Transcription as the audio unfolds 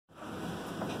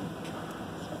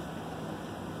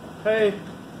Hey,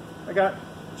 I got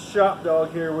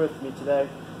Shopdog here with me today.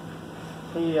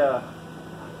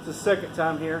 It's his second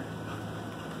time here.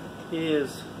 He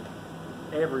is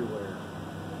everywhere.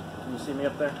 Can you see me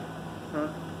up there? Huh?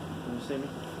 Can you see me?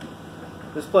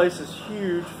 This place is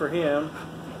huge for him,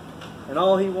 and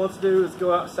all he wants to do is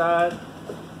go outside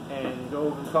and go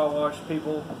over and car wash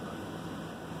people.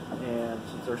 And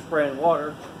since they're spraying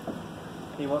water,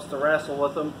 he wants to wrestle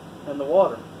with them in the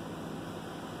water.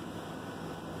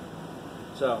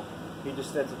 So he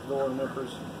just sits at the door and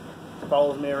whimpers,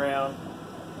 follows me around.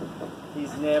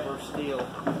 He's never still.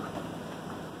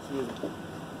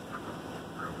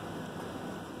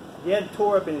 He hadn't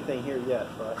tore up anything here yet,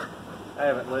 but I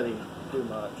haven't let him do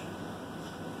much.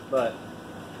 But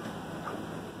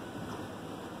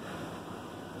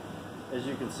as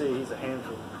you can see, he's a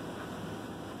handful.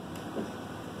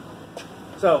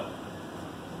 So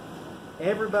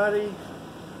everybody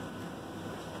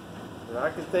that I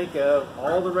can think of,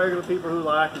 all the regular people who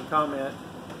like and comment,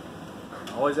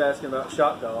 always asking about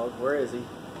Shopdog. Where is he?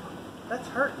 That's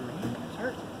hurting, man. That's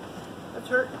hurting. That's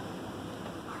hurting.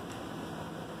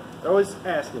 They're always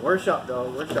asking, where's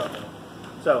Shopdog? Where's Shopdog?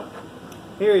 So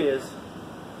here he is.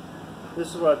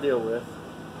 This is what I deal with.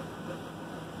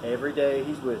 Every day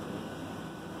he's with me.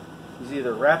 He's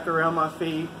either wrapped around my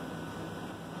feet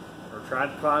or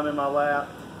trying to climb in my lap.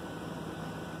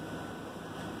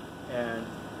 And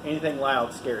anything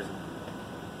loud scares him.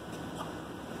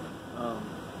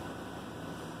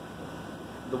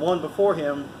 The one before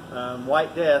him,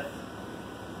 White Death,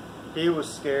 he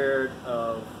was scared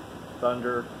of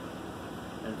thunder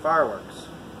and fireworks.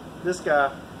 This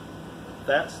guy,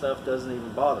 that stuff doesn't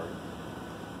even bother him.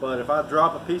 But if I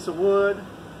drop a piece of wood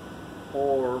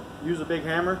or use a big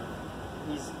hammer,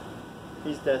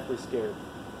 he's deathly scared.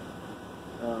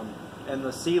 And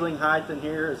the ceiling height in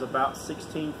here is about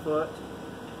 16 foot.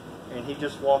 And he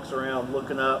just walks around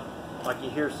looking up like he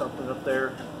hears something up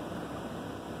there.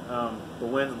 The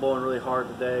wind's blowing really hard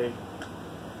today.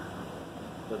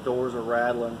 The doors are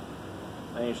rattling.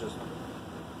 And he's just,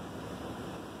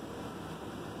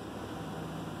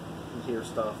 he hears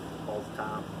stuff all the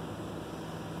time.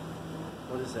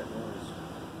 What is that noise?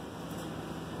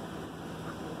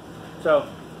 So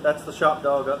that's the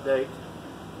Shopdog update.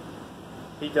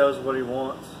 He does what he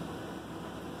wants.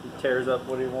 He tears up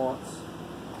what he wants.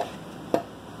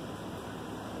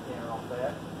 Off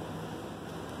that.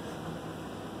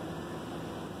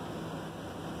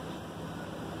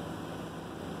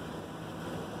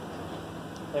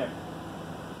 There.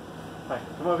 Hey,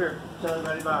 come over here. Tell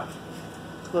everybody bye.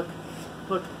 Look.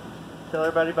 Look. Tell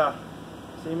everybody bye.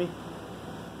 See me?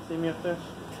 See me up there?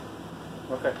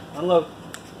 Okay. Unload.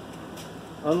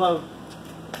 Unload.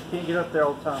 Can't get up there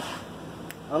all the time.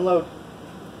 Unload.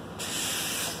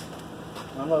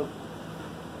 Unload.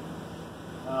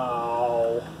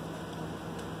 Oh.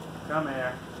 Come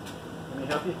here. Let me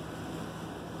help you.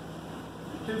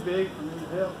 You're too big for me to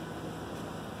help.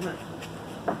 Come here.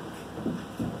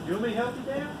 You want me to help you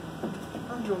down?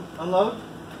 Unload.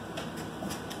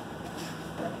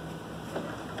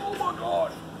 Oh my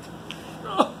gosh.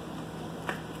 Oh.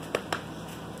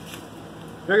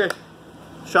 Okay.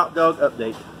 Shopdog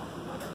update.